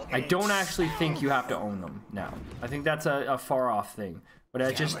you have to own them now. I think that's a far off thing. But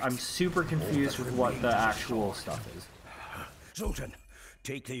I'm super confused with what the actual stuff is. Zoltan,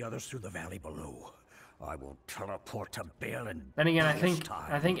 take the others through the valley below. I will teleport to Bale and... Then again, I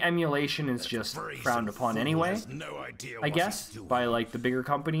think emulation is just frowned upon anyway. I guess by like the bigger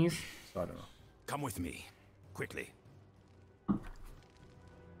companies. So I don't know. Come with me, quickly.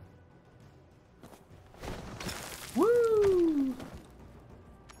 Woo!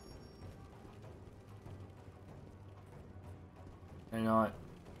 Why not?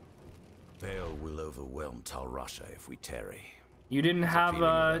 Bale will overwhelm Tal Rasha if we tarry. You didn't have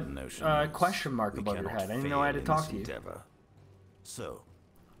a question mark above your head. I didn't know I had to talk to you. Endeavor. So,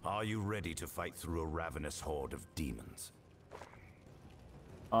 are you ready to fight through a ravenous horde of demons?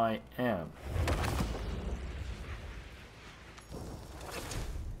 I am.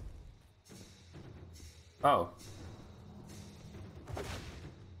 Oh.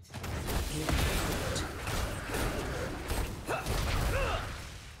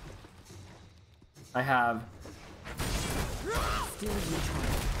 I have Still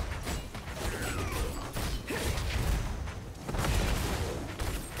recharging.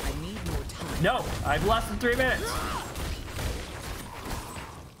 I need more time. No, I've less than 3 minutes.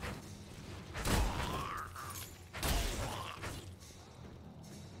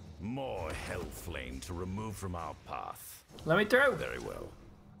 More hell flame to remove from our path. Let me through. Very well.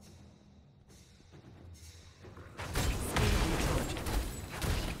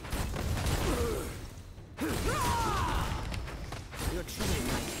 You're chilling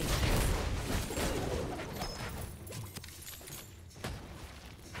my patience.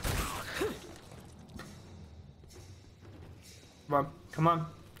 Come on, come on,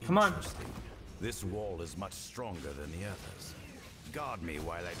 come on. Interesting. This wall is much stronger than the others. Guard me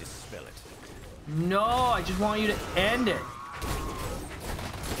while I dispel it. No, I just want you to end it.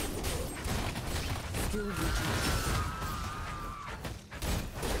 Still recharging.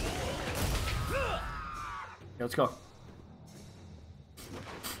 Okay, let's go.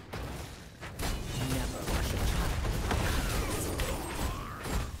 Never rush a child.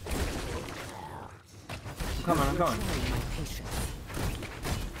 I'm coming, I'm coming. Trying my patience.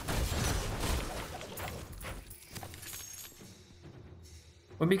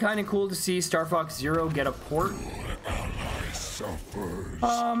 Would be kind of cool to see Star Fox Zero get a port.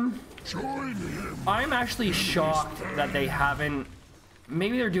 I'm actually shocked that they haven't.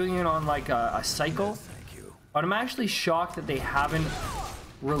 Maybe they're doing it on like a cycle, Thank you. but I'm actually shocked that they haven't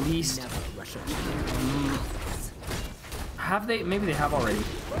released. Never rush a child. Have they? Maybe they have already.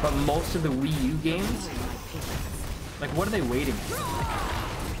 But most of the Wii U games, like, what are they waiting for?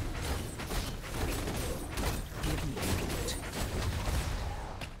 Give me a minute.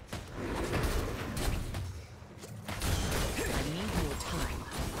 I need more time.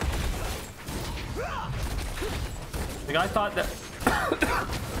 Like, I thought that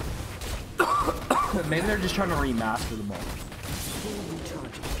maybe they're just trying to remaster them all. Still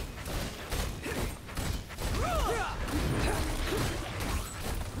recharging.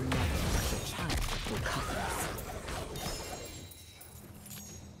 Never rush a child will cover us.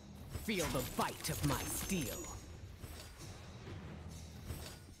 Feel the bite of my steel.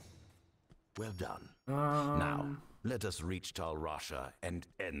 Well done. Now, let us reach Tal Rasha and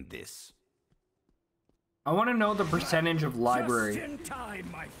end this. I want to know the percentage of library Just in time,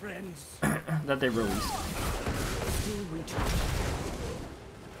 my friends. that they released. Still recharging.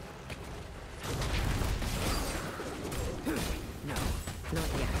 No, not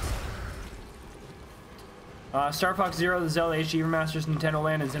yet. Star Fox Zero, the Zelda HD remasters, Nintendo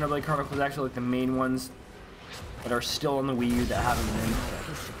Land, and Xenoblade Chronicles are actually like the main ones that are still on the Wii U that haven't been.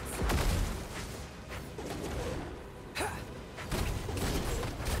 Patience.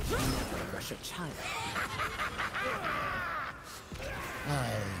 Never rush a child.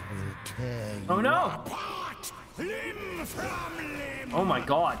 Oh no! Limb from limb. Oh my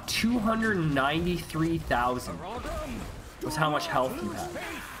god, 293,000 was how much health you had.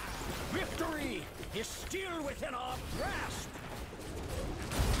 Victory is still within our grasp.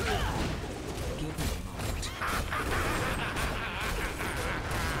 Give me a moment.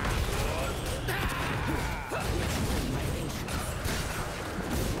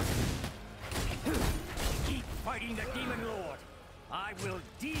 Keep fighting the Demon Lord. I will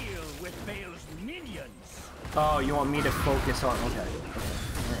deal with Bale's minions. Oh, you want me to focus on... Okay.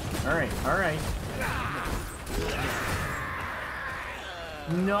 Alright, alright.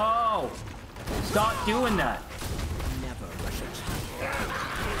 No! Stop doing that. Never rush a child.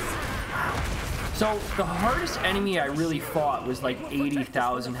 So, the hardest enemy I really fought was like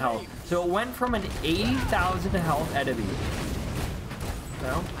 80,000 health. So it went from an 80,000 health enemy,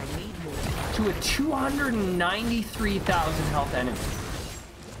 no, I need more time. to a 293,000 health enemy.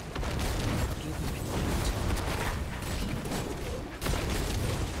 Give me a moment.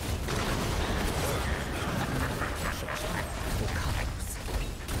 Rush a child will cover us.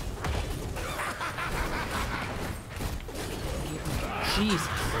 Give me a Jesus.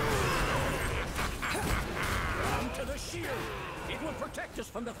 Come to the shield. It will protect us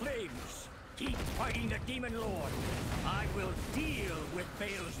from the flames. Keep fighting the Demon Lord. I will deal with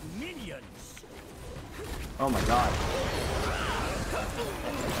Bale's minions. Oh my god.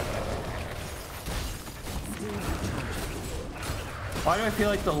 Why do I feel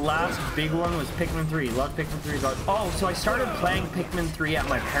like the last big one was Pikmin 3? Love Pikmin 3. But oh, so I started playing Pikmin 3 at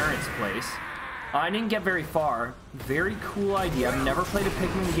my parents' place. I didn't get very far. Very cool idea. I've never played a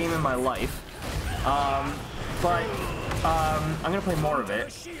Pikmin game in my life. But I'm gonna play more of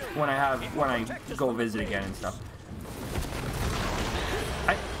it when I go visit again and stuff.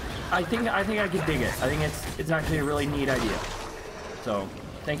 I think I could dig it. I think it's actually a really neat idea. So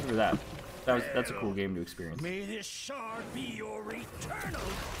thank you for that. That's a cool game to experience. May this shard be your eternal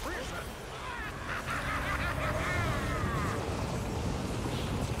prison.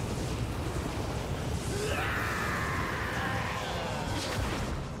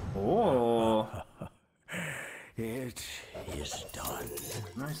 Oh, It is done.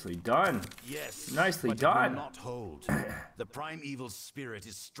 nicely done. Yes. Nicely but done. It will not hold. The primeval spirit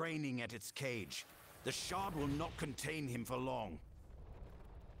is straining at its cage. The shard will not contain him for long.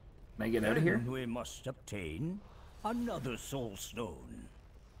 Can I get out of here? Then we must obtain another soul stone.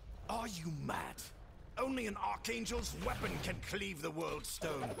 Are you mad? Only an archangel's weapon can cleave the world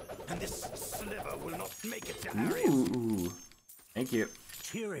stone, and this sliver will not make it to Arius. Ooh. Thank you.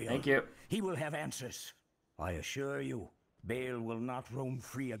 Tyrion, Thank you. he will have answers. I assure you, Bale will not roam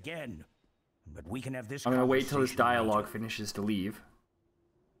free again. But we can have this I'm gonna wait till this conversation dialogue later. finishes to leave.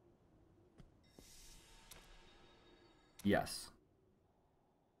 Yes.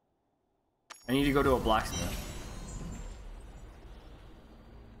 I need to go to a blacksmith.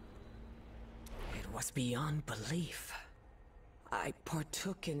 It was beyond belief. I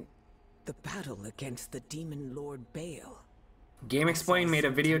partook in the battle against the demon lord Bale. Game Explain made a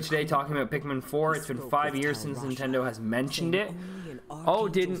video today talking about Pikmin 4. It's been 5 years since Nintendo has mentioned it. Oh,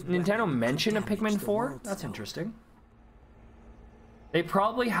 did Nintendo mention a Pikmin 4? That's interesting. They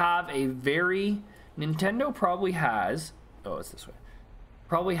probably have a very... Nintendo probably has... Oh, it's this way.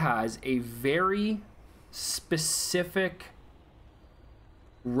 Probably has a very specific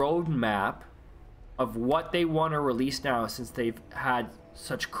roadmap of what they want to release now since they've had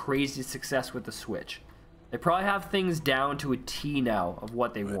such crazy success with the Switch. They probably have things down to a T now of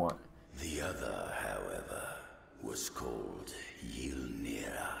what they want. The other, however, was called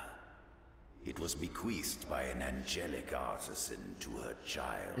Ylnira. It was bequeathed by an angelic artisan to her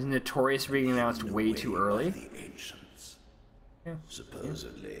child. Is Notorious being announced way too early? The ancients. Yeah.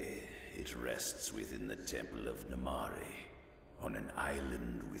 Supposedly, it rests within the Temple of Namari, on an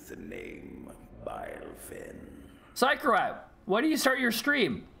island with the name Bilefen. Psychro, why do you start your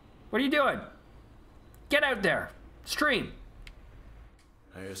stream? What are you doing? Get out there. Stream.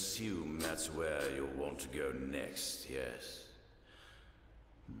 I assume that's where you'll want to go next, yes?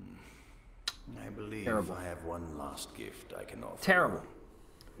 I believe Terrible. I have one last gift I can offer. Terrible.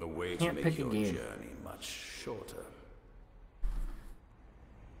 A way Can't to pick make a your game. journey much shorter.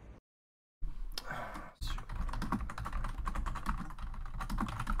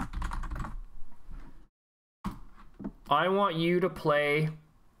 I want you to play...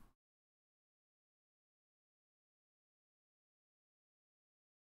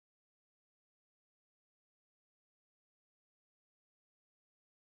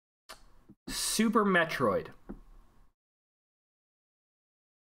 Super Metroid.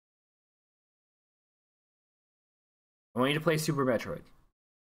 I want you to play Super Metroid.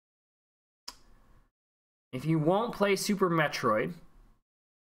 If you won't play Super Metroid,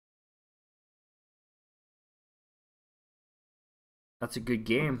 that's a good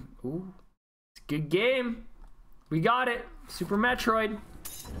game. Ooh, it's a good game. We got it. Super Metroid.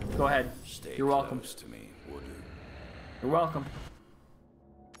 Go ahead. Stay You're welcome. close to me, would you? You're welcome.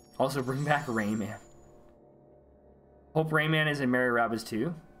 Also, bring back Rayman. Hope Rayman is in Mary Rabbids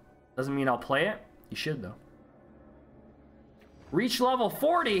 2. Doesn't mean I'll play it. You should, though. Reach level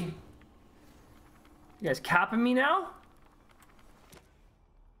 40? You guys capping me now?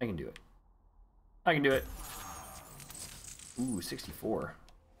 I can do it. I can do it. Ooh, 64.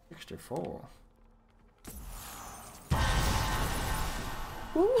 64.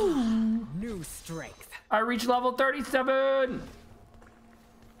 Ooh. New strength. I reached level 37.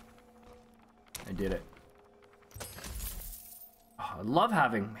 I did it. Oh, I love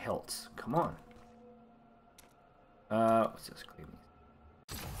having hilts. Come on. What's this? Clean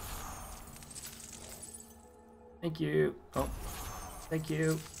these. Thank you. Oh, thank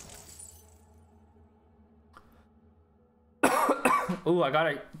you. Ooh, I got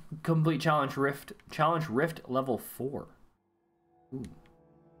a complete challenge rift. Challenge rift level 4. Ooh.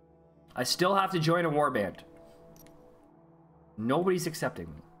 I still have to join a warband. Nobody's accepting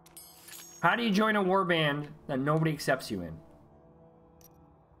me. How do you join a warband that nobody accepts you in?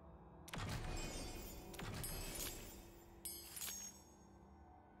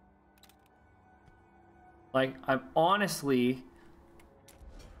 Like, I've honestly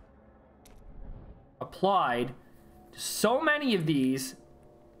applied to so many of these.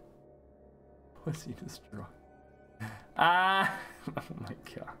 Pussy destroy. Oh my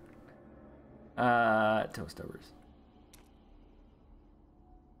god. Toast overs.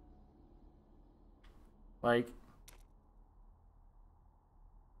 Like,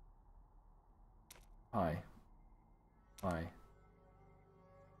 hi. Hi.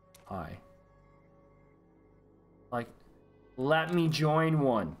 Hi. Like, let me join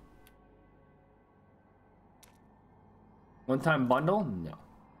one. One-time bundle? No.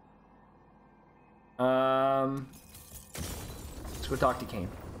 Let's go talk to Kane.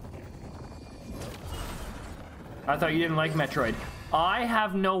 I thought you didn't like Metroid. I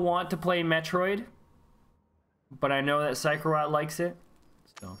have no want to play Metroid, but I know that Psychorot likes it.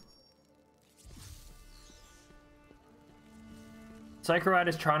 So. Psychorot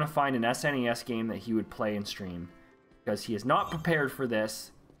is trying to find an SNES game that he would play and stream because he is not prepared for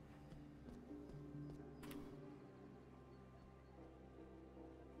this.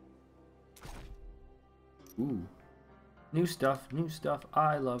 Ooh. New stuff, new stuff.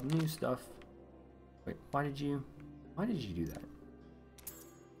 I love new stuff. Wait, why did you do that?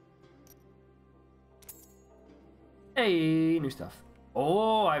 Hey, new stuff.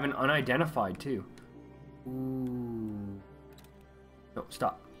 Oh, I have an unidentified too. Ooh. No,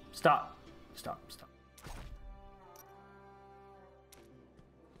 stop. Stop. Stop. Stop.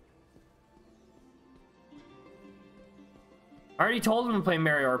 I already told him to play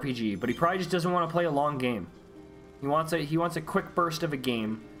Mario RPG, but he probably just doesn't want to play a long game. He wants a quick burst of a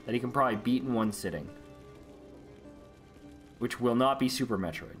game that he can probably beat in one sitting. Which will not be Super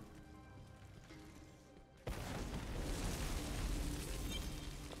Metroid.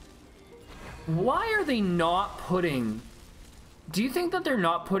 Why are they not putting... Do you think that they're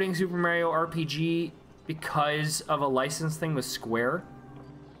not putting Super Mario RPG because of a license thing with Square?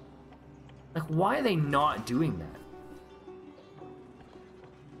 Like, why are they not doing that?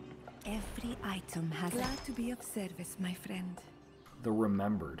 Every item has... Glad to be of service, my friend. The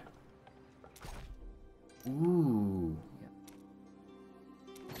Remembered. Ooh. Yeah.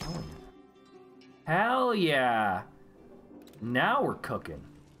 Oh, yeah. Hell yeah! Now we're cooking.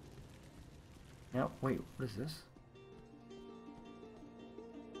 Now, wait, what is this?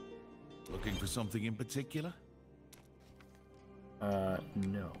 Looking for something in particular?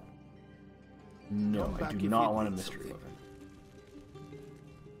 No. No, I do not want a mystery weapon.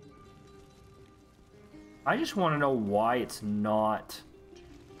 I just want to know why it's not...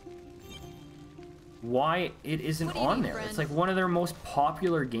 Why it isn't on there. It's like one of their most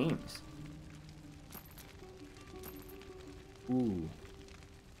popular games. Ooh.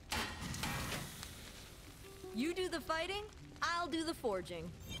 You do the fighting, I'll do the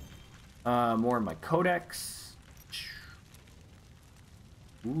forging. More in my codex.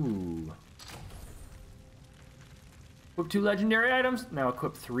 Ooh. Equip 2 legendary items. Now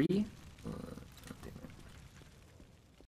equip 3.